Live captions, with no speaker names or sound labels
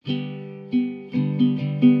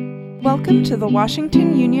Welcome to the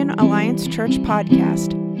Washington Union Alliance Church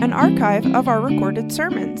podcast, an archive of our recorded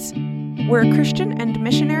sermons. We're a Christian and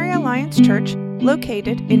Missionary Alliance church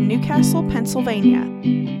located in Newcastle,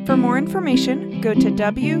 Pennsylvania. For more information, go to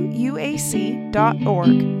wuac.org.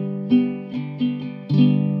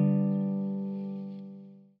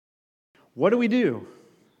 What do we do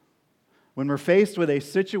when we're faced with a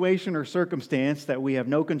situation or circumstance that we have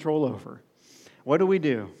no control over? What do we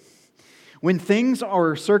do? When things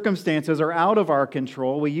or circumstances are out of our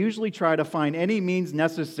control, we usually try to find any means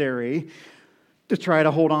necessary to try to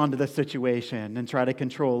hold on to the situation and try to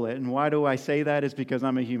control it. And why do I say that? Is because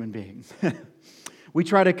I'm a human being. We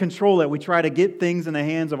try to control it. We try to get things in the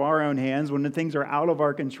hands of our own hands. When the things are out of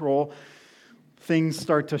our control, things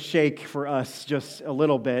start to shake for us just a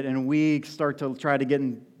little bit, and we start to try to get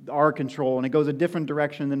in our control, and it goes a different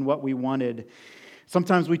direction than what we wanted.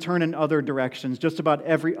 Sometimes we turn in other directions, just about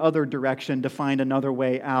every other direction, to find another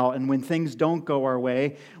way out. And when things don't go our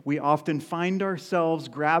way, we often find ourselves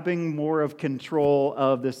grabbing more of control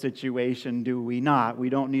of the situation, do we not? We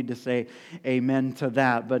don't need to say amen to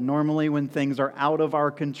that. But normally when things are out of our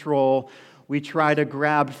control, we try to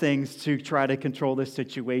grab things to try to control the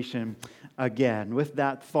situation again. With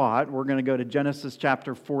that thought, we're going to go to Genesis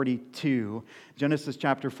chapter 42. Genesis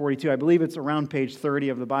chapter 42. I believe it's around page 30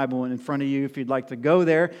 of the Bible and in front of you. If you'd like to go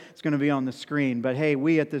there, it's going to be on the screen. But hey,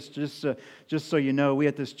 we at this, just so you know, we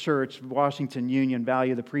at this church, Washington Union,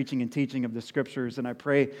 value the preaching and teaching of the Scriptures. And I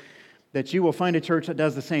pray that you will find a church that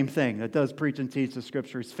does the same thing, that does preach and teach the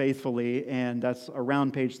Scriptures faithfully. And that's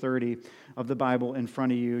around page 30 of the Bible in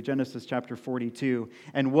front of you, Genesis chapter 42.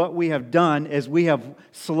 And what we have done is we have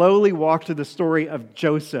slowly walked through the story of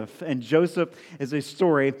Joseph. And Joseph is a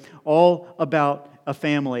story all about a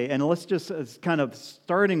family. And let's just, kind of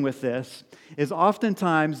starting with this, is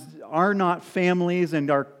oftentimes are not families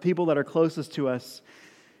and our people that are closest to us,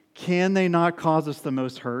 can they not cause us the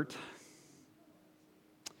most hurt?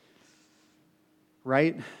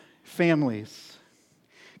 Right? Families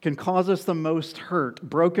can cause us the most hurt,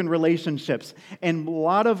 broken relationships. And a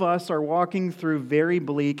lot of us are walking through very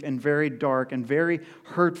bleak and very dark and very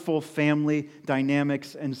hurtful family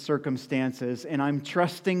dynamics and circumstances. And I'm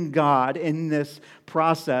trusting God in this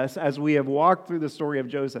process as we have walked through the story of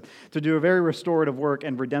Joseph to do a very restorative work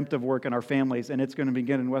and redemptive work in our families. And it's going to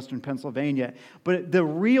begin in Western Pennsylvania. But the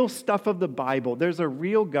real stuff of the Bible, there's a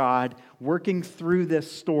real God working through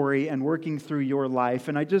this story and working through your life.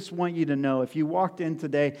 And I just want you to know, if you walked in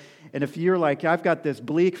today and if you're like, I've got this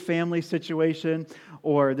bleak family situation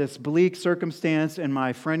or this bleak circumstance in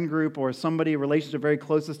my friend group or somebody, a relationship very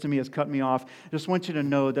closest to me has cut me off, I just want you to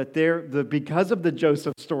know that because of the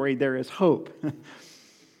Joseph story, there is hope.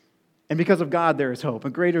 And because of God, there is hope.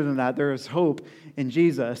 And greater than that, there is hope in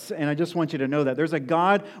Jesus. And I just want you to know that there's a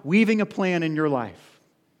God weaving a plan in your life.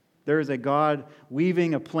 There is a God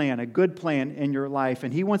weaving a plan, a good plan in your life,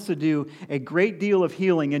 and He wants to do a great deal of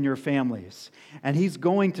healing in your families. And He's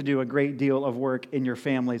going to do a great deal of work in your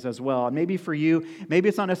families as well. And maybe for you, maybe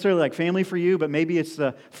it's not necessarily like family for you, but maybe it's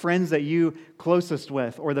the friends that you closest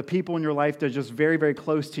with or the people in your life that are just very, very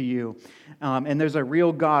close to you. And there's a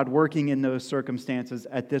real God working in those circumstances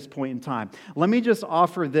at this point in time. Let me just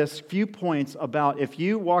offer this few points about if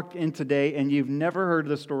you walked in today and you've never heard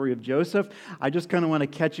the story of Joseph, I just kind of want to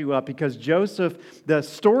catch you up because Joseph, the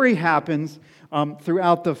story happens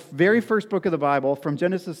throughout the very first book of the Bible, from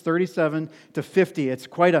Genesis 37 to 50. It's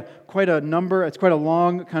quite a number. It's quite a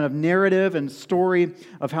long kind of narrative and story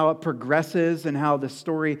of how it progresses and how the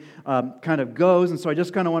story kind of goes. And so I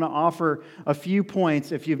just kind of want to offer a few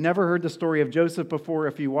points. If you've never heard the story of Joseph before,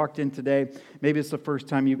 if you walked in today, maybe it's the first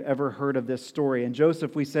time you've ever heard of this story. And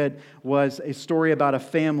Joseph, we said, was a story about a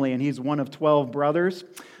family, and he's one of 12 brothers.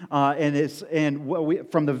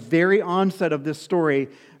 From the very onset of this story,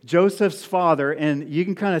 Joseph's father, and you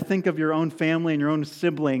can kind of think of your own family and your own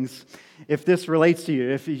siblings, if this relates to you,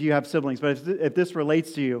 if you have siblings, but if this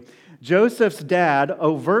relates to you, Joseph's dad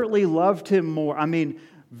overtly loved him more. I mean,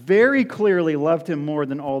 very clearly loved him more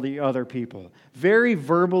than all the other people. Very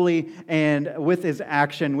verbally and with his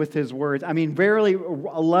action, with his words. I mean, very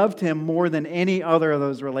loved him more than any other of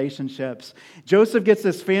those relationships. Joseph gets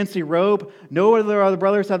this fancy robe. No other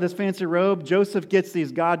brothers have this fancy robe. Joseph gets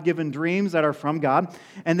these God-given dreams that are from God.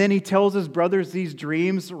 And then he tells his brothers these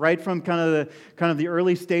dreams right from kind of the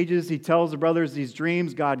early stages. He tells the brothers these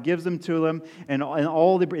dreams. God gives them to them. And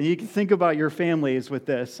you can think about your families with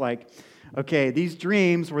this, like, okay, these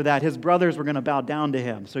dreams were that his brothers were going to bow down to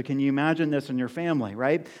him. So can you imagine this in your family,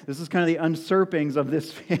 right? This is kind of the usurpings of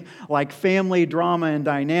this like family drama and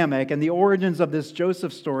dynamic. And the origins of this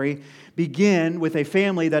Joseph story begin with a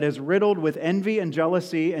family that is riddled with envy and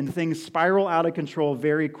jealousy, and things spiral out of control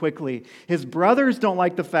very quickly. His brothers don't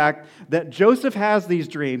like the fact that Joseph has these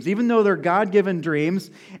dreams, even though they're God-given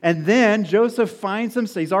dreams. And then Joseph finds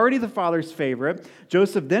himself, he's already the father's favorite.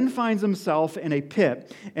 Joseph then finds himself in a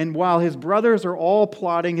pit, and while his brothers are all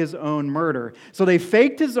plotting his own murder. So they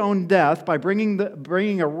faked his own death by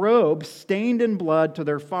bringing a robe stained in blood to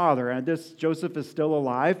their father. And this Joseph is still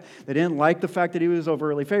alive. They didn't like the fact that he was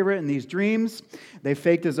overly favorite in these dreams. They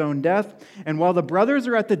faked his own death. And while the brothers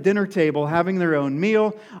are at the dinner table having their own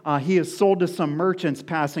meal, he is sold to some merchants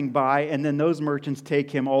passing by, and then those merchants take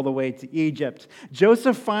him all the way to Egypt.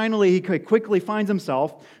 Joseph finally, he quickly finds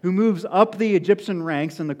himself, who moves up the Egyptian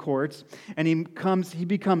ranks in the courts, and he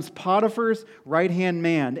becomes Potiphar's right-hand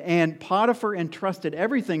man. And Potiphar entrusted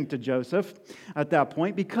everything to Joseph at that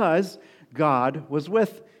point because God was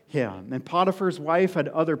with him. And Potiphar's wife had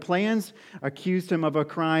other plans, accused him of a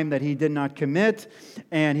crime that he did not commit,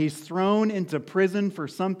 and he's thrown into prison for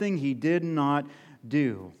something he did not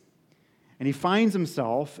do. And he finds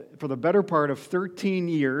himself, for the better part of 13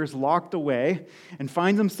 years, locked away, and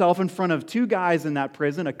finds himself in front of two guys in that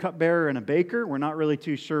prison, a cupbearer and a baker. We're not really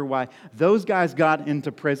too sure why those guys got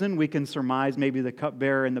into prison. We can surmise maybe the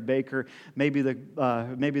cupbearer and the baker, maybe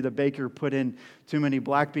the baker put in too many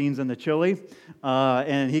black beans in the chili,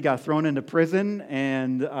 and he got thrown into prison,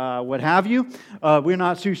 and what have you. We're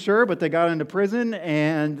not too sure, but they got into prison,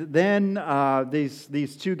 and then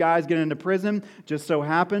these two guys get into prison. Just so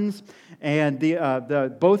happens. And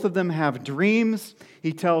both of them have dreams.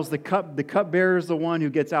 He tells the cupbearer is the one who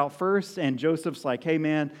gets out first, and Joseph's like, "Hey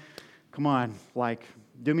man, come on, like,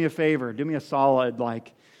 do me a favor, do me a solid,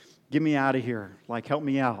 like, get me out of here, like, help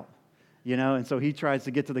me out." You know, and so he tries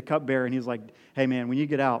to get to the cupbearer, and he's like, "Hey man, when you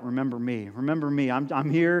get out, remember me. Remember me.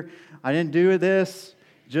 I'm here. I didn't do this.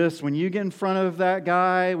 Just when you get in front of that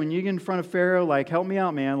guy, when you get in front of Pharaoh, like, help me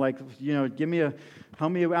out, man. Like, you know,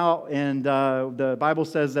 help me out." And the Bible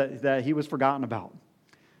says that he was forgotten about.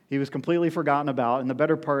 He was completely forgotten about, and the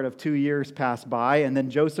better part of 2 years passed by, and then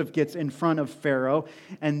Joseph gets in front of Pharaoh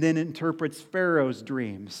and then interprets Pharaoh's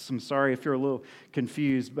dreams. I'm sorry if you're a little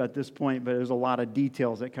confused at this point, but there's a lot of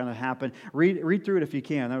details that kind of happen. Read through it if you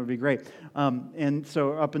can. That would be great. And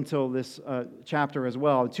so up until this chapter as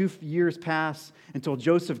well, 2 years pass until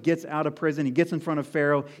Joseph gets out of prison. He gets in front of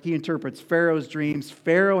Pharaoh. He interprets Pharaoh's dreams.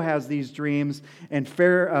 Pharaoh has these dreams, and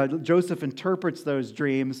Joseph interprets those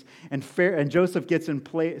dreams, and Joseph gets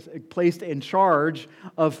placed in charge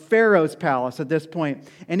of Pharaoh's palace at this point.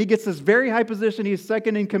 And he gets this very high position. He's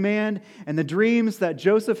second in command, and the dreams that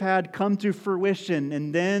Joseph had come to fruition.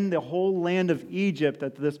 And then the whole land of Egypt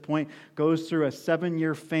at this point goes through a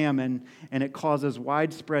 7-year famine, and it causes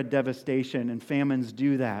widespread devastation, and famines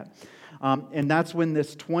do that. And that's when the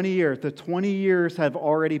 20 years have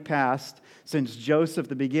already passed since Joseph,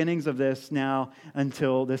 the beginnings of this now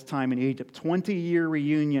until this time in Egypt. 20-year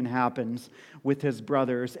reunion happens with his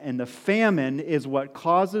brothers, and the famine is what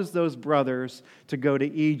causes those brothers to go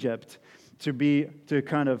to Egypt, to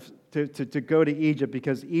go to Egypt,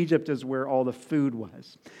 because Egypt is where all the food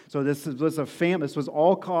was. So this was a famine. This was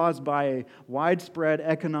all caused by a widespread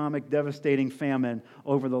economic devastating famine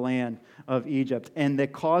over the land of Egypt, and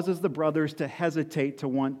that causes the brothers to hesitate to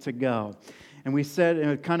want to go. And we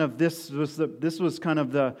said, this was kind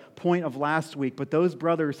of the point of last week, but those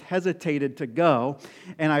brothers hesitated to go.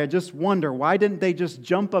 And I just wonder, why didn't they just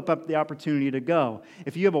jump up the opportunity to go?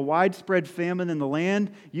 If you have a widespread famine in the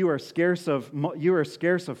land, you are scarce of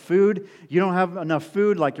food. You don't have enough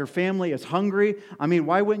food, like your family is hungry. I mean,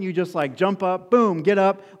 why wouldn't you just like jump up, boom, get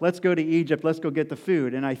up, let's go to Egypt, let's go get the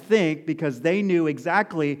food? And I think because they knew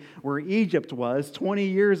exactly where Egypt was 20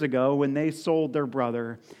 years ago when they sold their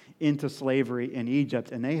brother into slavery in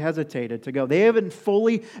Egypt, and they hesitated to go. They haven't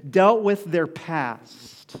fully dealt with their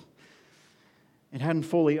past and hadn't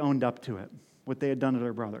fully owned up to it, what they had done to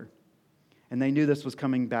their brother. And they knew this was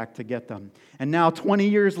coming back to get them. And now, 20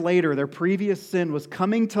 years later, their previous sin was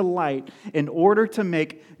coming to light in order to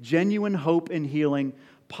make genuine hope and healing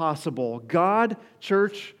possible. God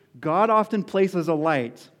often places a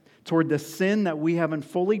light toward the sin that we haven't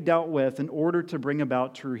fully dealt with in order to bring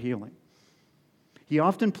about true healing. He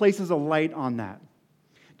often places a light on that.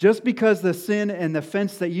 Just because the sin and the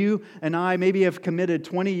offense that you and I maybe have committed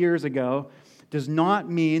 20 years ago does not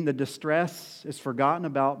mean the distress is forgotten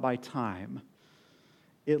about by time.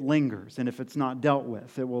 It lingers, and if it's not dealt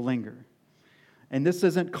with, it will linger. And this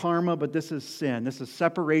isn't karma, but this is sin. This is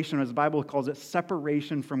separation, as the Bible calls it,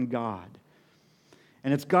 separation from God.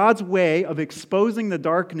 And it's God's way of exposing the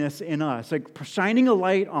darkness in us, like shining a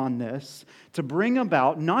light on this to bring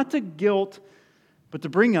about, not to guilt but to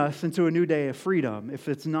bring us into a new day of freedom if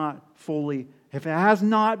it has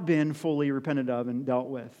not been fully repented of and dealt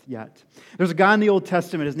with yet. There's a guy in the Old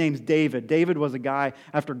Testament, his name's David. David was a guy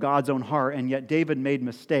after God's own heart, and yet David made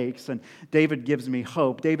mistakes, and David gives me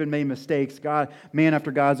hope. David made mistakes, man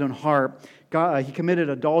after God's own heart. He committed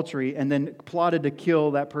adultery and then plotted to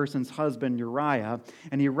kill that person's husband, Uriah.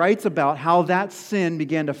 And he writes about how that sin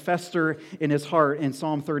began to fester in his heart in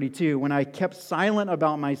Psalm 32. When I kept silent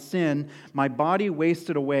about my sin, my body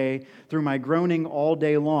wasted away through my groaning all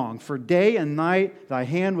day long. For day and night thy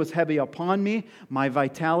hand was heavy upon me. My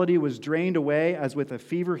vitality was drained away as with a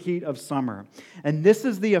fever heat of summer. And this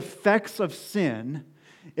is the effects of sin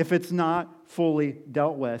if it's not fully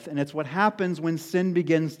dealt with. And it's what happens when sin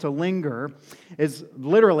begins to linger, is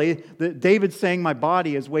literally David saying my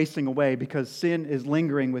body is wasting away because sin is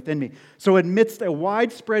lingering within me. So amidst a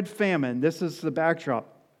widespread famine, this is the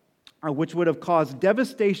backdrop, which would have caused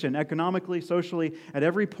devastation economically, socially, at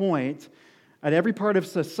every point, at every part of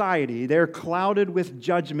society, they're clouded with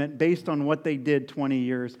judgment based on what they did 20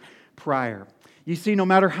 years prior. You see, no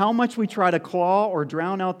matter how much we try to claw or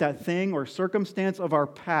drown out that thing or circumstance of our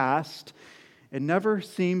past, it never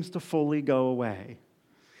seems to fully go away.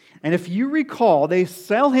 And if you recall, they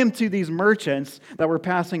sell him to these merchants that were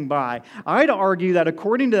passing by. I'd argue that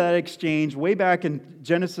according to that exchange, way back in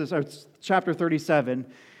Genesis chapter 37,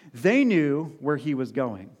 they knew where he was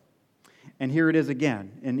going. And here it is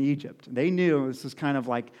again in Egypt. They knew this is kind of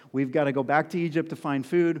like, we've got to go back to Egypt to find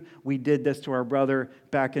food. We did this to our brother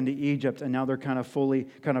back into Egypt, and now they're kind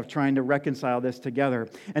of trying to reconcile this together.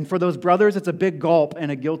 And for those brothers, it's a big gulp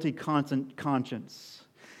and a guilty conscience.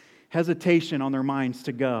 Hesitation on their minds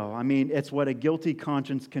to go. I mean, it's what a guilty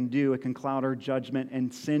conscience can do. It can cloud our judgment,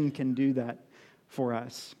 and sin can do that for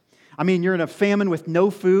us. I mean, you're in a famine with no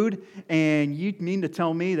food, and you mean to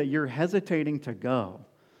tell me that you're hesitating to go.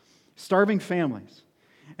 Starving families,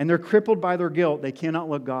 and they're crippled by their guilt. They cannot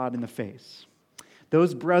look God in the face.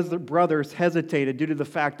 Those brothers hesitated due to the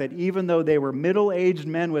fact that even though they were middle-aged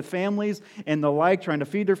men with families and the like, trying to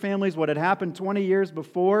feed their families, what had happened 20 years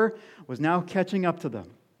before was now catching up to them.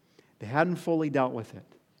 They hadn't fully dealt with it.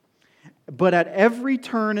 But at every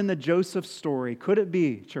turn in the Joseph story, could it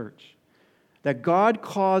be, church, that God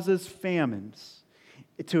causes famines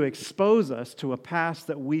to expose us to a past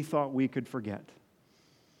that we thought we could forget?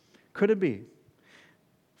 Could it be?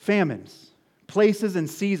 Famines, places and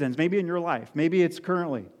seasons, maybe in your life, maybe it's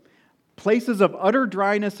currently. Places of utter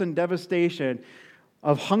dryness and devastation,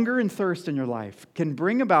 of hunger and thirst in your life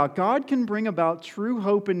God can bring about true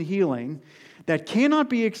hope and healing that cannot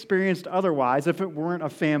be experienced otherwise if it weren't a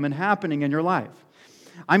famine happening in your life.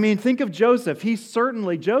 I mean, think of Joseph.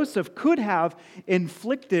 Joseph could have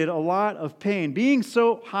inflicted a lot of pain. Being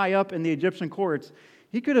so high up in the Egyptian courts,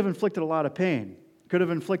 he could have inflicted a lot of pain. Could have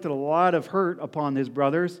inflicted a lot of hurt upon his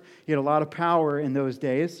brothers. He had a lot of power in those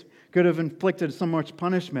days. Could have inflicted so much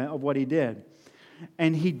punishment of what he did.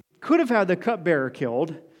 And he could have had the cupbearer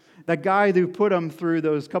killed, that guy who put him through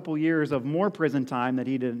those couple years of more prison time that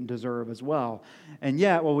he didn't deserve as well. And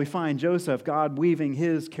yet, we find Joseph, God weaving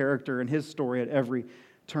his character and his story at every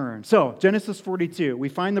turn. So, Genesis 42, we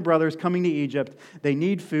find the brothers coming to Egypt. They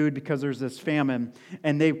need food because there's this famine.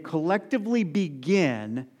 And they collectively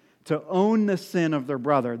begin to own the sin of their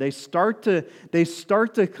brother. They start to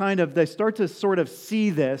sort of see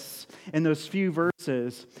this in those few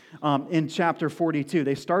verses in chapter 42.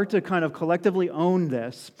 They start to kind of collectively own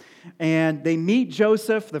this. And they meet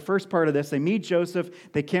Joseph, the first part of this, they meet Joseph.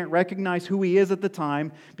 They can't recognize who he is at the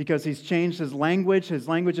time because he's changed his language. His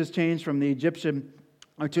language has changed from the Egyptian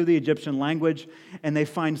to the Egyptian language, and they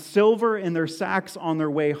find silver in their sacks on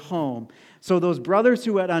their way home. So those brothers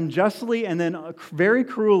who had unjustly and then very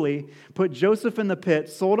cruelly put Joseph in the pit,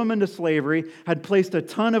 sold him into slavery, had placed a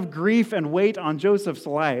ton of grief and weight on Joseph's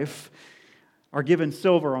life, are given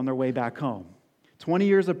silver on their way back home. 20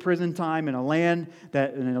 years of prison time in a land,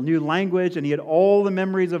 in a new language, and he had all the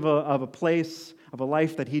memories of a place, of a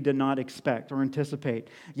life that he did not expect or anticipate.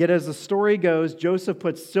 Yet as the story goes, Joseph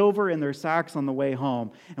puts silver in their sacks on the way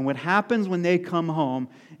home. And what happens when they come home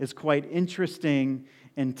is quite interesting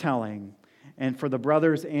and telling, and for the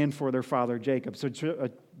brothers and for their father Jacob. So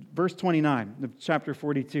verse 29 of chapter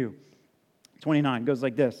 42, 29 goes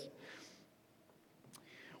like this.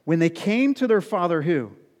 When they came to their father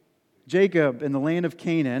who? Jacob in the land of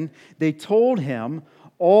Canaan, they told him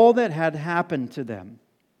all that had happened to them.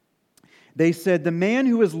 They said, the man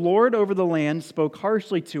who is Lord over the land spoke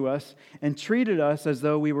harshly to us and treated us as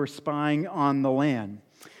though we were spying on the land.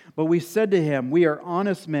 But we said to him, we are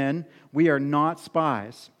honest men, we are not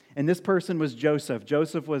spies. And this person was Joseph.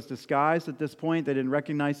 Joseph was disguised at this point. They didn't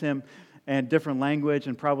recognize him and different language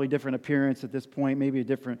and probably different appearance at this point, maybe a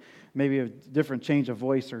different change of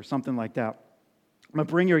voice or something like that. But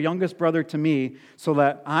bring your youngest brother to me so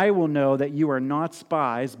that I will know that you are not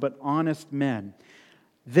spies, but honest men.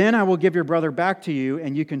 Then I will give your brother back to you,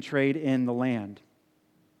 and you can trade in the land.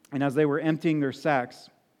 And as they were emptying their sacks,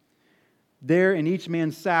 there in each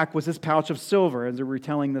man's sack was this pouch of silver, as they're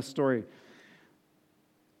retelling this story.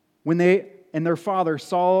 When they and their father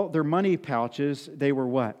saw their money pouches, they were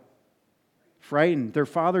what? Frightened. Their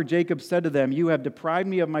father Jacob said to them, "You have deprived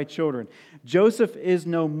me of my children. Joseph is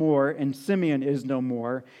no more, and Simeon is no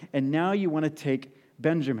more, and now you want to take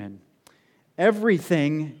Benjamin.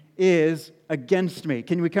 Everything is against me."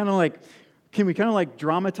 Can we kind of like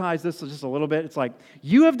dramatize this just a little bit? It's like,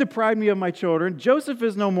 you have deprived me of my children. Joseph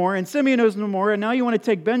is no more, and Simeon is no more, and now you want to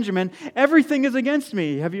take Benjamin. Everything is against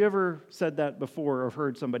me. Have you ever said that before or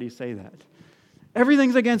heard somebody say that?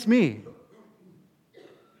 Everything's against me.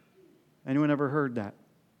 Anyone ever heard that?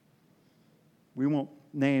 We won't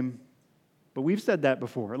name, but we've said that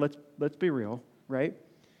before. Let's be real, right?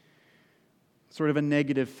 Sort of a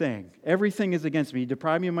negative thing. Everything is against me. You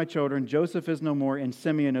deprive me of my children. Joseph is no more, and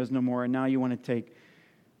Simeon is no more, and now you want to take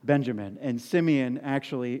Benjamin. And Simeon,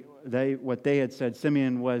 actually, what they had said,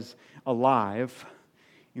 Simeon was alive.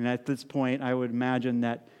 And at this point, I would imagine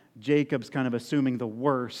that Jacob's kind of assuming the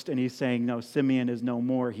worst, and he's saying, no, Simeon is no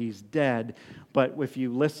more, he's dead. But if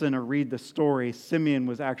you listen or read the story, Simeon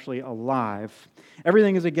was actually alive.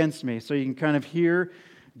 Everything is against me. So you can kind of hear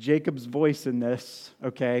Jacob's voice in this,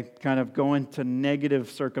 okay, kind of going to negative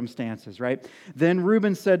circumstances, right? Then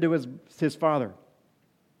Reuben said to his father,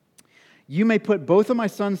 "You may put both of my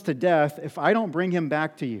sons to death if I don't bring him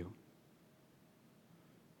back to you."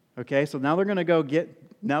 Okay, so now they're going to go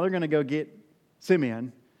get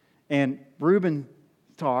Simeon. And Reuben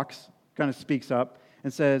kind of speaks up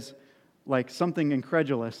and says, like something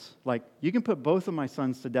incredulous, like, "You can put both of my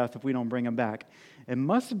sons to death if we don't bring them back." It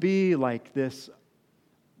must be like this,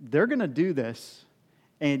 they're going to do this,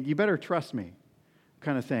 and you better trust me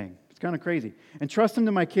kind of thing. It's kind of crazy. "And trust him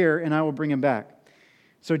to my care, and I will bring him back."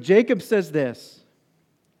 So Jacob says this,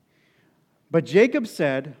 "But Jacob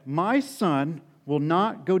said, 'My son will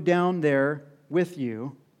not go down there with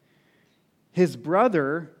you. His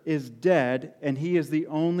brother is dead, and he is the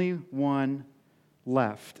only one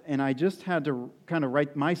left.'" And I just had to kind of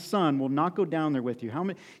write, "My son will not go down there with you." How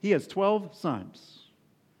many? He has 12 sons.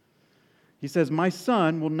 He says, "My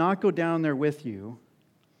son will not go down there with you.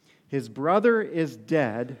 His brother is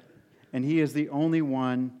dead, and he is the only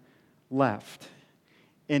one left."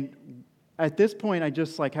 And at this point, I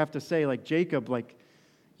just have to say, Jacob,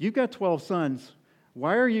 you've got 12 sons.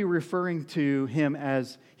 Why are you referring to him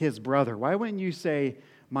as his brother? Why wouldn't you say,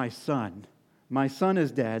 "My son"? My son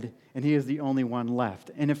is dead, and he is the only one left.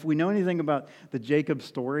 And if we know anything about the Jacob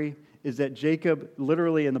story, is that Jacob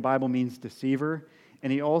literally in the Bible means deceiver.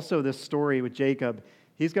 And he also, this story with Jacob,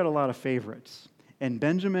 he's got a lot of favorites. And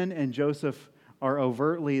Benjamin and Joseph are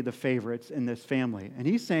overtly the favorites in this family. And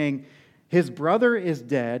he's saying, his brother is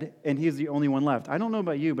dead, and he's the only one left. I don't know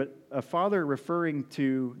about you, but a father referring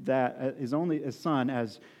to that, his son,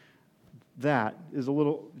 as that is a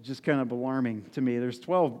little just kind of alarming to me. There's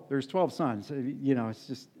 12 sons. It's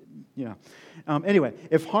just, Anyway,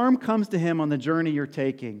 "If harm comes to him on the journey you're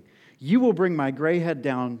taking, you will bring my gray head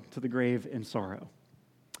down to the grave in sorrow."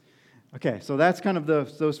 Okay, so that's kind of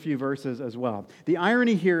those few verses as well. The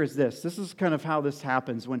irony here is this. This is kind of how this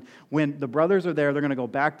happens. When the brothers are there, they're going to go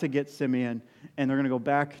back to get Simeon, and they're going to go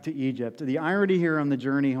back to Egypt. The irony here on the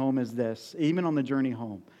journey home is this, even on the journey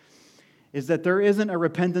home, is that there isn't a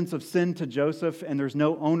repentance of sin to Joseph, and there's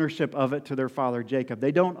no ownership of it to their father Jacob.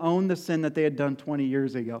 They don't own the sin that they had done 20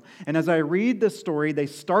 years ago. And as I read this story, they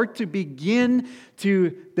begin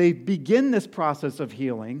this process of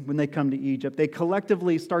healing when they come to Egypt. They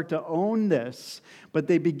collectively start to own this, but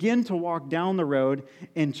they begin to walk down the road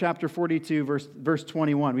in chapter 42, verse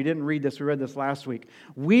 21. We didn't read this. We read this last week.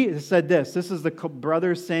 We said this. This is the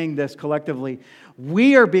brothers saying this collectively.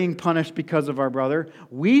 "We are being punished because of our brother.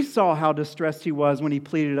 We saw how distressed he was when he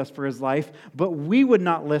pleaded us for his life, but we would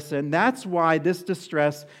not listen. That's why this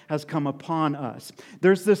distress has come upon us."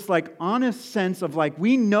 There's this honest sense of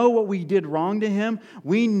we know what we did wrong to him.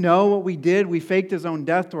 We know what we did. We faked his own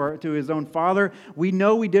death to his own father. We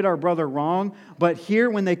know we did our brother wrong. But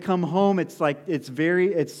here when they come home, it's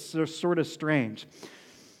sort of strange.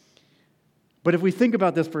 But if we think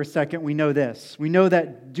about this for a second, we know this. We know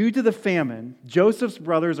that due to the famine, Joseph's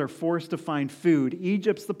brothers are forced to find food.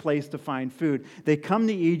 Egypt's the place to find food. They come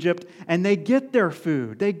to Egypt and they get their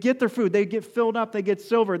food. They get their food. They get filled up. They get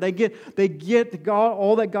silver. They get God,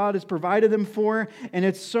 all that God has provided them for. And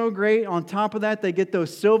it's so great. On top of that, they get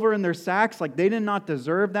those silver in their sacks. Like they did not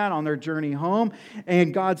deserve that on their journey home.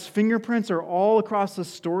 And God's fingerprints are all across the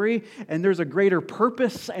story. And there's a greater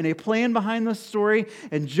purpose and a plan behind the story.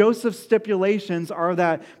 And Joseph's stipulation are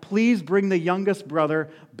that please bring the youngest brother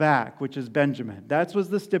back, which is Benjamin. That was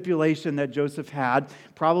the stipulation that Joseph had,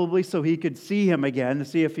 probably so he could see him again to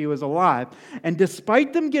see if he was alive. And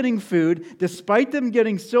despite them getting food, despite them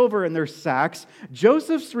getting silver in their sacks,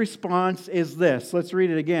 Joseph's response is this. Let's read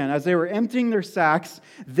it again. As they were emptying their sacks,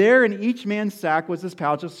 there in each man's sack was his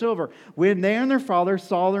pouch of silver. When they and their father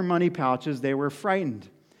saw their money pouches, they were frightened.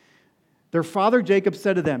 Their father Jacob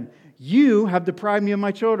said to them, "You have deprived me of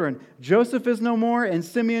my children. Joseph is no more, and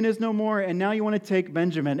Simeon is no more, and now you want to take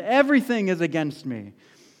Benjamin. Everything is against me."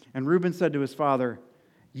 And Reuben said to his father,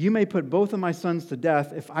 "You may put both of my sons to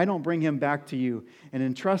death if I don't bring him back to you, and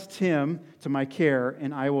entrust him to my care,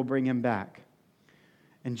 and I will bring him back."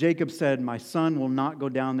 And Jacob said, "My son will not go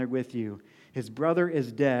down there with you. His brother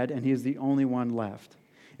is dead, and he is the only one left.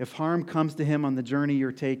 If harm comes to him on the journey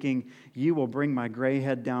you're taking, you will bring my gray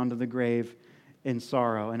head down to the grave in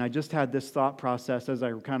sorrow." And I just had this thought process as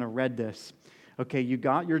I kind of read this. Okay, you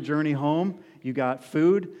got your journey home, you got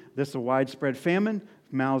food, this is a widespread famine,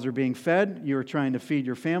 mouths are being fed, you are trying to feed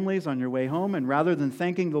your families on your way home, and rather than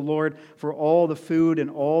thanking the Lord for all the food and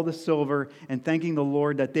all the silver, and thanking the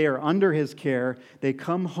Lord that they are under His care, they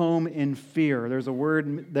come home in fear. There's a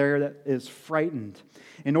word there that is frightened.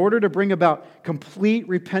 In order to bring about complete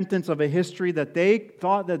repentance of a history that they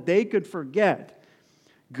thought that they could forget,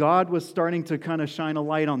 God was starting to kind of shine a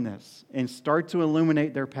light on this and start to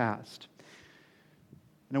illuminate their past.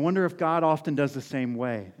 And I wonder if God often does the same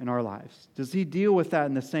way in our lives. Does He deal with that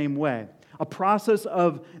in the same way? A process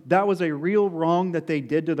of that was a real wrong that they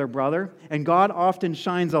did to their brother, and God often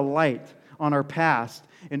shines a light on our past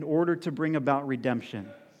in order to bring about redemption,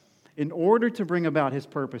 in order to bring about His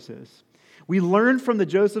purposes. We learn from the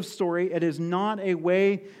Joseph story, it is not a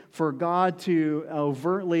way for God to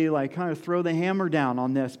overtly kind of throw the hammer down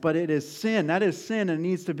on this, but it is sin. That is sin and it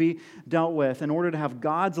needs to be dealt with in order to have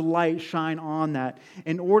God's light shine on that,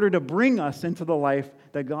 in order to bring us into the life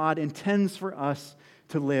that God intends for us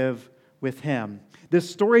to live with Him. This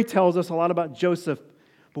story tells us a lot about Joseph,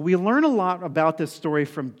 but we learn a lot about this story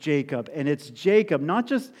from Jacob, and it's Jacob, not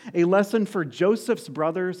just a lesson for Joseph's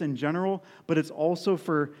brothers in general, but it's also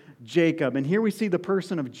for Jacob. And here we see the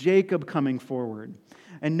person of Jacob coming forward.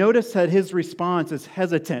 And notice that his response is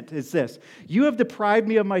hesitant. It's this: "You have deprived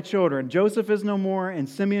me of my children. Joseph is no more, and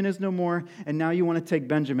Simeon is no more, and now you want to take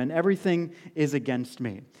Benjamin. Everything is against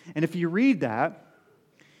me." And if you read that,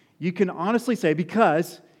 you can honestly say,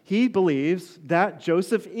 because he believes that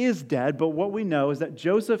Joseph is dead, but what we know is that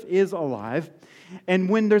Joseph is alive. And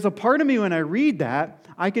when there's a part of me when I read that,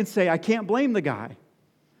 I can say, I can't blame the guy.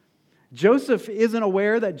 Joseph isn't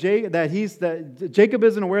aware that Jacob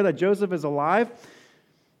isn't aware that Joseph is alive.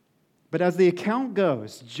 But as the account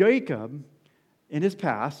goes, Jacob, in his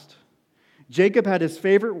past, Jacob had his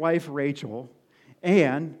favorite wife, Rachel,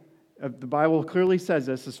 and the Bible clearly says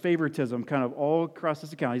this, his favoritism kind of all across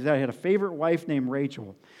this account. He had a favorite wife named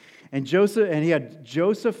Rachel. And he had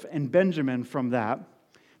Joseph and Benjamin from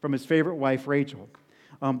his favorite wife, Rachel.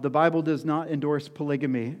 The Bible does not endorse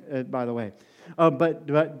polygamy, by the way. But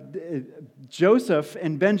Joseph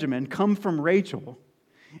and Benjamin come from Rachel.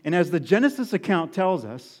 And as the Genesis account tells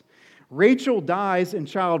us, Rachel dies in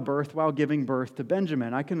childbirth while giving birth to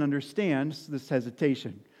Benjamin. I can understand this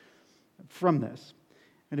hesitation from this.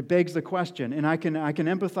 And it begs the question, and I can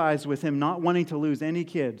empathize with him not wanting to lose any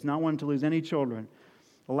kids, not wanting to lose any children,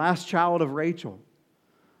 the last child of Rachel.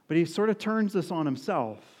 But he sort of turns this on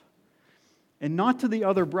himself. And not to the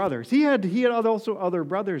other brothers. He had also other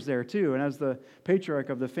brothers there too, and as the patriarch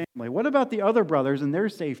of the family. What about the other brothers and their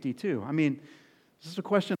safety too? I mean, this is a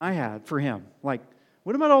question I had for him. Like,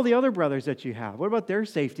 what about all the other brothers that you have? What about their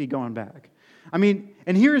safety going back? I mean,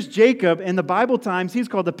 and here's Jacob, in the Bible times, he's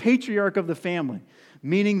called the patriarch of the family,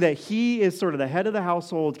 meaning that he is sort of the head of the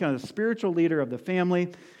household, kind of the spiritual leader of the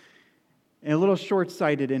family, and a little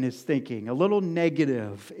short-sighted in his thinking, a little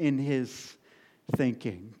negative in his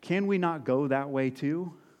thinking. Can we not go that way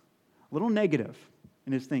too? A little negative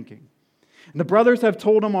in his thinking. And the brothers have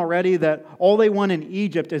told him already that all they want in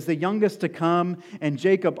Egypt is the youngest to come, and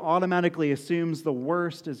Jacob automatically assumes the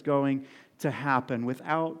worst is going to happen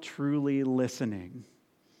without truly listening.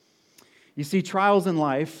 You see, trials in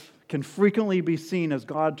life can frequently be seen as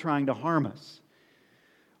God trying to harm us.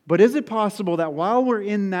 But is it possible that while we're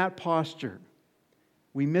in that posture,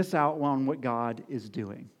 we miss out on what God is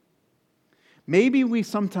doing? Maybe we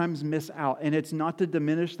sometimes miss out, and it's not to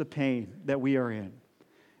diminish the pain that we are in,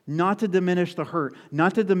 not to diminish the hurt,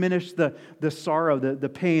 not to diminish the sorrow, the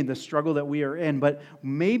pain, the struggle that we are in, but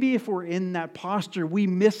maybe if we're in that posture, we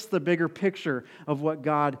miss the bigger picture of what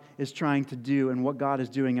God is trying to do and what God is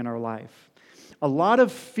doing in our life. A lot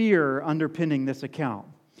of fear underpinning this account.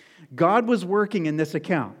 God was working in this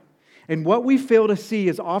account. And what we fail to see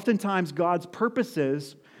is oftentimes God's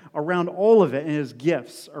purposes around all of it and His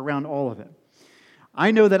gifts around all of it. I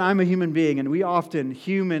know that I'm a human being, and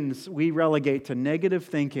humans, we relegate to negative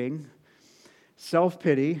thinking,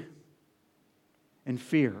 self-pity, and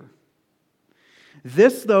fear.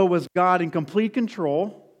 This, though, was God in complete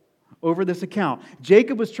control over this account.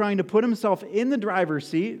 Jacob was trying to put himself in the driver's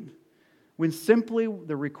seat when simply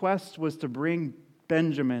the request was to bring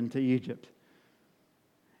Benjamin to Egypt.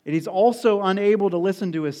 And he's also unable to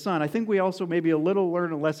listen to his son. I think we also maybe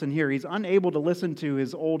learn a lesson here. He's unable to listen to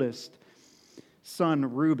his oldest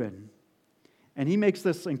son, Reuben. And he makes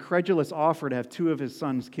this incredulous offer to have 2 of his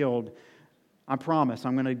sons killed. I promise,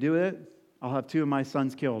 I'm going to do it. I'll have 2 of my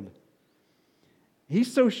sons killed.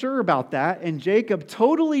 He's so sure about that, and Jacob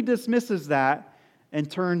totally dismisses that and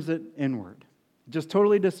turns it inward. Just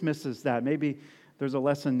totally dismisses that. Maybe there's a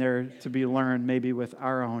lesson there to be learned, maybe with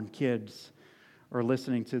our own kids or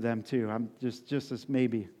listening to them too. I'm just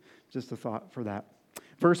a thought for that.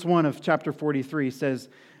 Verse 1 of chapter 43 says,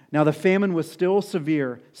 "Now the famine was still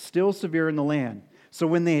severe in the land. So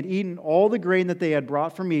when they had eaten all the grain that they had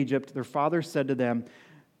brought from Egypt, their father said to them,"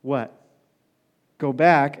 what? "Go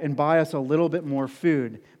back and buy us a little bit more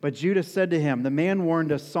food." But Judah said to him, "The man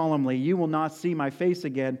warned us solemnly, 'You will not see my face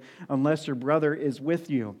again unless your brother is with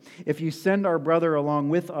you. If you send our brother along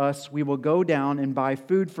with us, we will go down and buy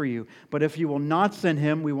food for you. But if you will not send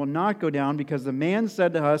him, we will not go down, because the man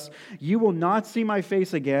said to us, 'You will not see my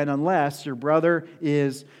face again unless your brother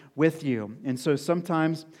is with you.'" And so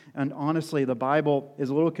sometimes, and honestly, the Bible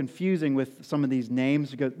is a little confusing with some of these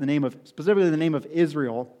names, because specifically the name of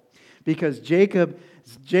Israel, because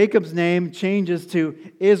Jacob's name changes to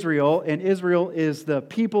Israel, and Israel is the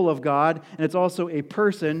people of God, and it's also a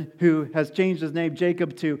person who has changed his name,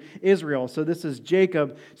 Jacob, to Israel. So this is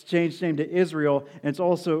Jacob, changed his name to Israel, and it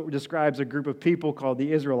also describes a group of people called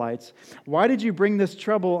the Israelites. "Why did you bring this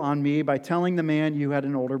trouble on me by telling the man you had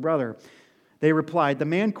an older brother?" They replied, "The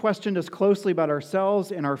man questioned us closely about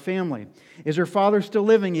ourselves and our family. 'Is your father still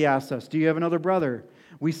living?' he asked us. 'Do you have another brother?'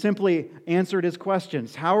 We simply answered his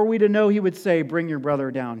questions. How are we to know he would say, 'Bring your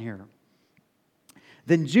brother down here'?"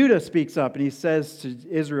 Then Judah speaks up and he says to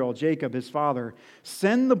Israel, Jacob, his father,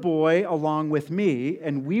 "Send the boy along with me,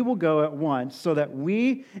 and we will go at once, so that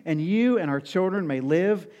we and you and our children may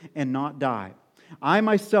live and not die. I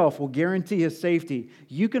myself will guarantee his safety.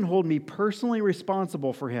 You can hold me personally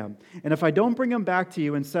responsible for him. And if I don't bring him back to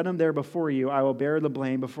you and set him there before you, I will bear the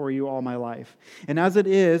blame before you all my life. And as it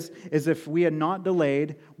is, as if we had not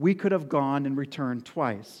delayed, we could have gone and returned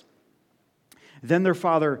twice." Then their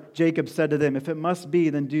father Jacob said to them, "If it must be,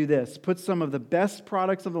 then do this. Put some of the best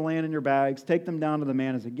products of the land in your bags. Take them down to the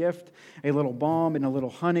man as a gift, a little balm and a little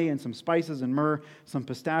honey and some spices and myrrh, some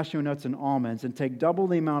pistachio nuts and almonds. And take double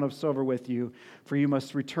the amount of silver with you, for you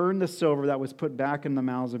must return the silver that was put back in the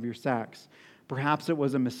mouths of your sacks. Perhaps it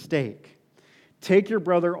was a mistake. Take your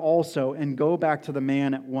brother also and go back to the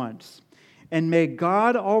man at once. And may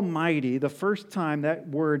God Almighty," the first time that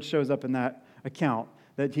word shows up in that account,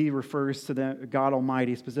 that he refers to God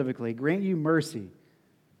Almighty specifically, "grant you mercy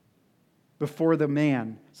before the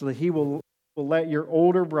man, so that he will let your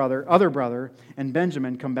other brother, and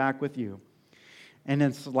Benjamin come back with you." And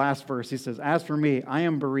in the last verse, he says, "As for me, I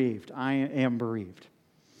am bereaved.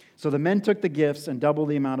 So the men took the gifts and double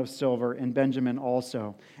the amount of silver, and Benjamin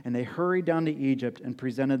also. And they hurried down to Egypt and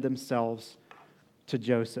presented themselves to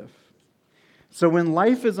Joseph." So when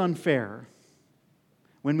life is unfair,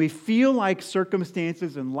 when we feel like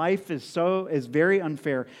circumstances and life is very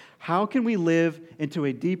unfair, how can we live into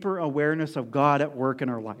a deeper awareness of God at work in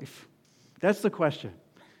our life? That's the question.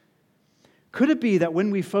 Could it be that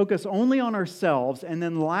when we focus only on ourselves and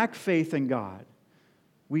then lack faith in God,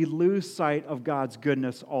 we lose sight of God's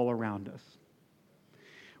goodness all around us?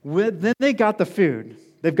 Then they got the food.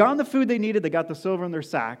 They've gotten the food they needed. They got the silver in their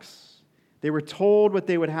sacks. They were told what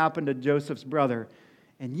would happen to Joseph's brother.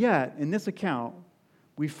 And yet, in this account,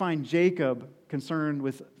 we find Jacob concerned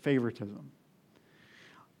with favoritism.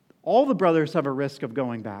 All the brothers have a risk of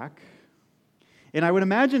going back. And I would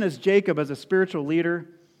imagine as Jacob, as a spiritual leader,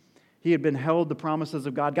 he had been held the promises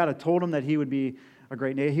of God. God had told him that he would be a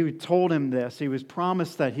great name. He told him this. He was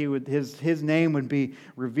promised that his name would be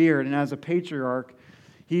revered. And as a patriarch,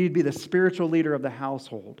 he'd be the spiritual leader of the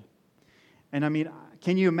household. And I mean,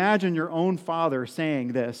 can you imagine your own father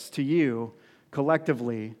saying this to you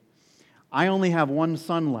collectively? I only have one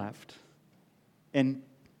son left. And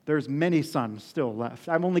there's many sons still left.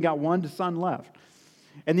 I've only got one son left.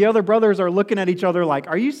 And the other brothers are looking at each other like,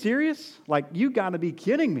 are you serious? Like, you got to be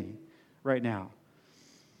kidding me right now.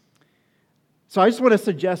 So I just want to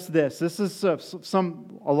suggest this. This is there's a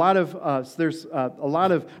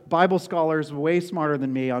lot of Bible scholars way smarter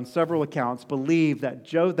than me on several accounts believe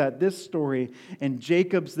that this story and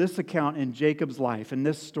this account in Jacob's life, in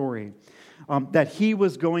this story, that he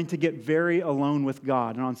was going to get very alone with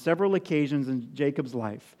God. And on several occasions in Jacob's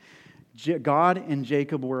life, God and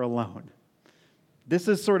Jacob were alone. This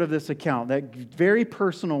is sort of this account, that very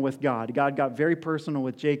personal with God. God got very personal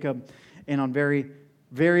with Jacob and on very,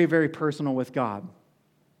 very personal with God.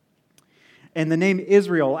 And the name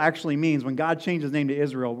Israel actually means, when God changed his name to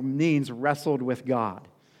Israel, means wrestled with God.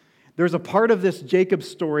 There's a part of this Jacob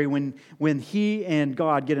story when he and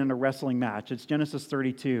God get in a wrestling match. It's Genesis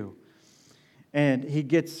 32. And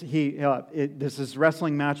this is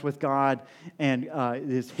wrestling match with God, and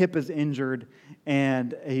his hip is injured,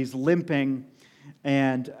 and he's limping,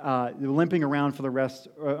 and limping around for the rest.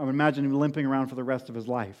 Imagine him limping around for the rest of his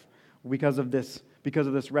life because of this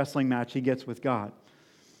wrestling match he gets with God.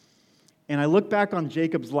 And I look back on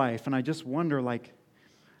Jacob's life, and I just wonder, like,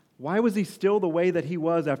 why was he still the way that he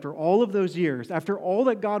was after all of those years, after all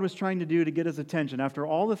that God was trying to do to get his attention, after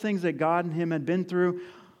all the things that God and him had been through?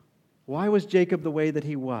 Why was Jacob the way that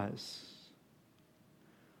he was?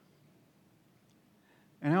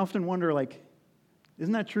 And I often wonder, like,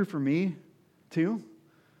 isn't that true for me too?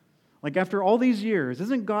 Like, after all these years,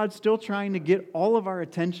 isn't God still trying to get all of our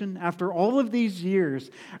attention? After all of these years,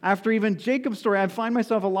 after even Jacob's story, I find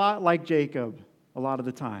myself a lot like Jacob a lot of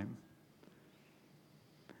the time.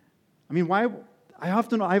 I mean, why? I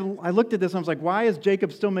looked at this and I was like, why is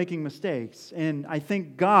Jacob still making mistakes? And I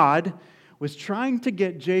think God was trying to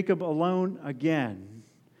get Jacob alone again.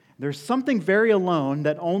 There's something very alone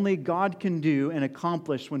that only God can do and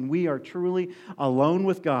accomplish when we are truly alone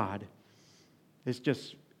with God. It's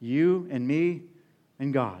just you and me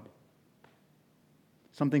and God.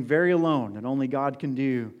 Something very alone that only God can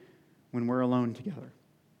do when we're alone together.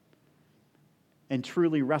 And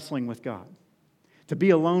truly wrestling with God. To be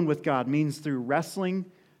alone with God means through wrestling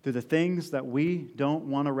through the things that we don't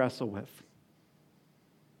want to wrestle with.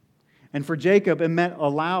 And for Jacob, it meant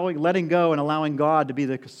letting go and allowing God to be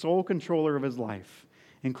the sole controller of his life,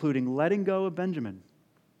 including letting go of Benjamin.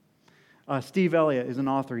 Steve Elliott is an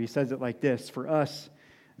author. He says it like this: for us,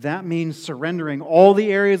 that means surrendering all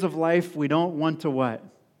the areas of life we don't want to what?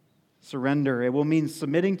 Surrender. It will mean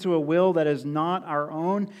submitting to a will that is not our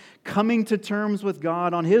own, coming to terms with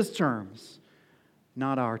God on His terms,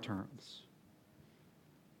 not our terms.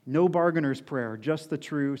 No bargainer's prayer, just the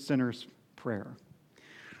true sinner's prayer.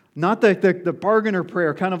 Not the bargainer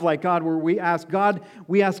prayer, kind of like God, where we ask God,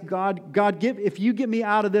 if you get me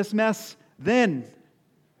out of this mess, then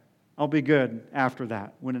I'll be good after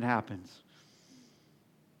that when it happens.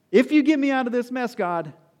 If you get me out of this mess,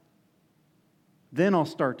 God, then I'll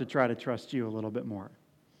start to try to trust you a little bit more.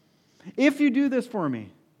 If you do this for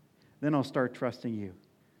me, then I'll start trusting you.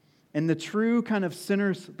 And the true kind of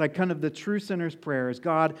the true sinner's prayer is,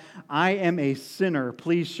 God, I am a sinner.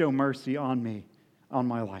 Please show mercy on me, on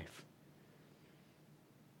my life.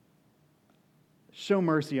 Show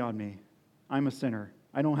mercy on me. I'm a sinner.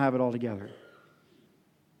 I don't have it all together.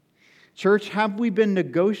 Church, have we been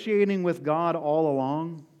negotiating with God all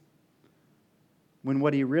along when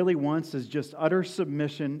what He really wants is just utter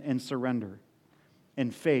submission and surrender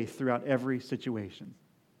and faith throughout every situation?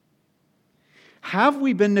 Have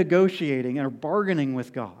we been negotiating or bargaining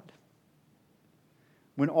with God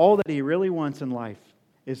when all that He really wants in life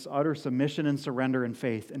is utter submission and surrender and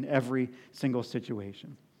faith in every single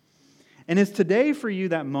situation? And is today for you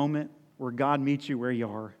that moment where God meets you where you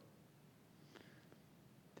are?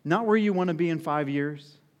 Not where you want to be in 5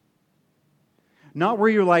 years. Not where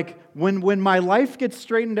you're like, when my life gets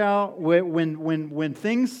straightened out, when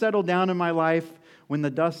things settle down in my life, when the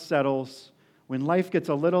dust settles, when life gets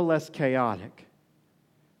a little less chaotic.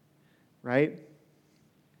 Right?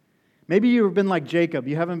 Maybe you've been like Jacob.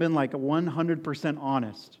 You haven't been like 100%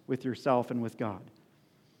 honest with yourself and with God.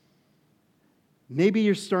 Maybe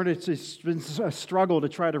you started to struggle to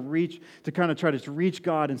try to reach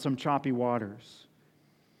God in some choppy waters.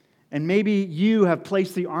 And maybe you have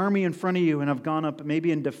placed the army in front of you and have gone up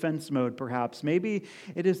maybe in defense mode perhaps. Maybe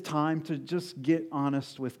it is time to just get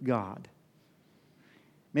honest with God.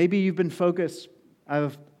 Maybe you've been focused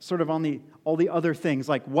of sort of on all the other things,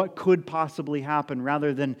 like what could possibly happen,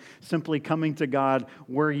 rather than simply coming to God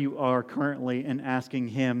where you are currently and asking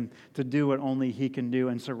Him to do what only He can do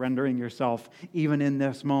and surrendering yourself even in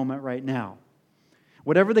this moment right now.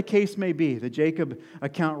 Whatever the case may be, the Jacob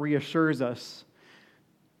account reassures us.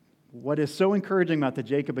 What is so encouraging about the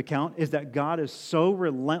Jacob account is that God is so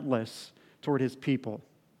relentless toward His people.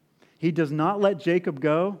 He does not let Jacob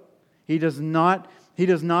go. He does not leave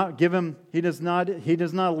him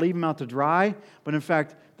out to dry. But in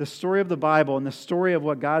fact, the story of the Bible and the story of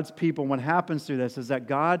what God's people, what happens through this, is that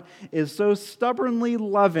God is so stubbornly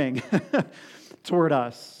loving toward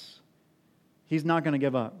us. He's not going to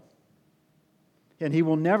give up. And He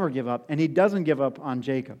will never give up. And He doesn't give up on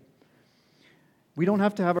Jacob. We don't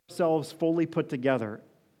have to have ourselves fully put together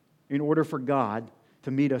in order for God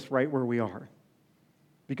to meet us right where we are.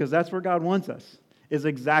 Because that's where God wants us, is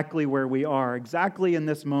exactly where we are, exactly in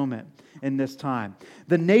this moment, in this time.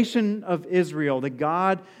 The nation of Israel, that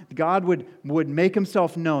God would make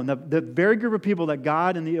Himself known. The very group of people that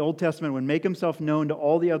God in the Old Testament would make Himself known to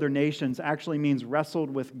all the other nations actually means wrestled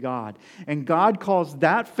with God. And God calls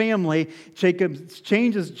that family,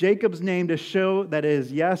 changes Jacob's name to show that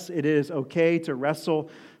it is okay to wrestle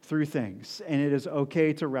through things. And it is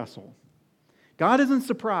okay to wrestle. God isn't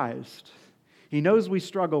surprised. He knows we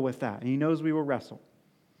struggle with that. And He knows we will wrestle.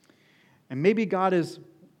 And maybe God is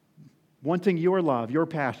wanting your love, your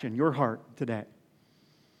passion, your heart today.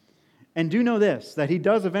 And do know this, that He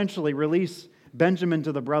does eventually release Benjamin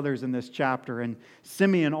to the brothers in this chapter, and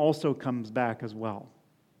Simeon also comes back as well.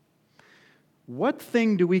 What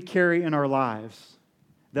thing do we carry in our lives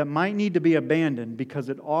that might need to be abandoned because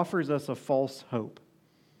it offers us a false hope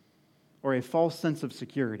or a false sense of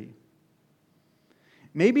security?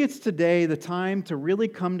 Maybe it's today the time to really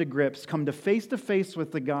come to face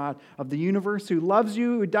with the God of the universe who loves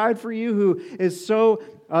you, who died for you,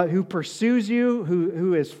 who pursues you,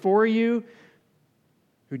 who is for you,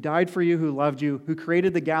 who died for you, who loved you, who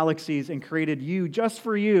created the galaxies and created you just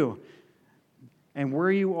for you. And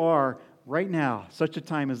where you are right now, such a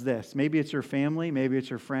time as this. Maybe it's your family, maybe it's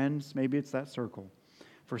your friends, maybe it's that circle.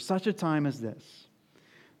 For such a time as this.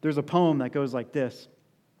 There's a poem that goes like this.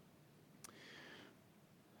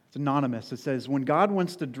 It's anonymous. It says, when God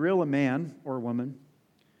wants to drill a man or a woman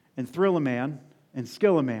and thrill a man and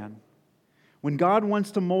skill a man, when God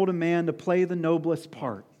wants to mold a man to play the noblest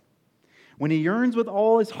part, when He yearns with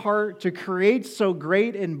all His heart to create so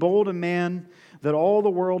great and bold a man that all the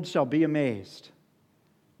world shall be amazed,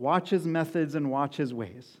 watch His methods and watch His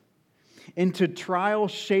ways. Into trial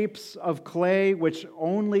shapes of clay which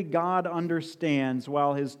only God understands,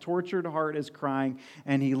 while His tortured heart is crying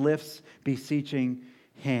and He lifts beseeching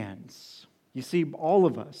hands. You see, all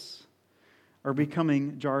of us are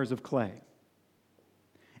becoming jars of clay.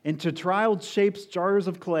 Into trialed shapes, jars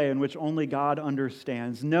of clay in which only God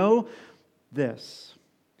understands. Know this,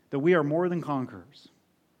 that we are more than conquerors.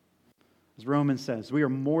 As Romans says, we are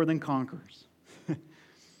more than conquerors.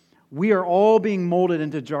 We are all being molded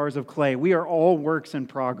into jars of clay. We are all works in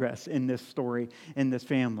progress in this story, in this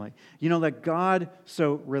family. You know that God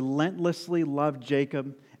so relentlessly loved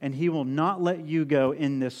Jacob, and He will not let you go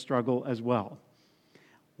in this struggle as well.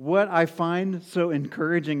 What I find so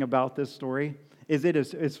encouraging about this story is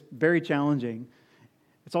it's very challenging.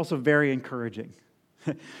 It's also very encouraging.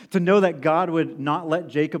 To know that God would not let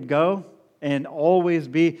Jacob go and always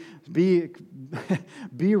be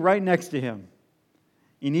right next to him.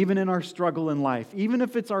 And even in our struggle in life, even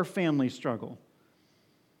if it's our family struggle,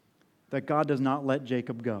 that God does not let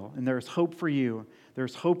Jacob go. And there's hope for you.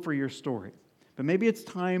 There's hope for your story. But maybe it's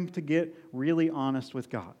time to get really honest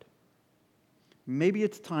with God. Maybe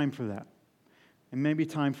it's time for that. And maybe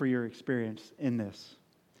time for your experience in this.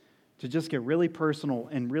 To just get really personal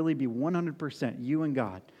and really be 100% you and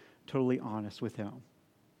God, totally honest with Him.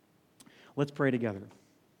 Let's pray together.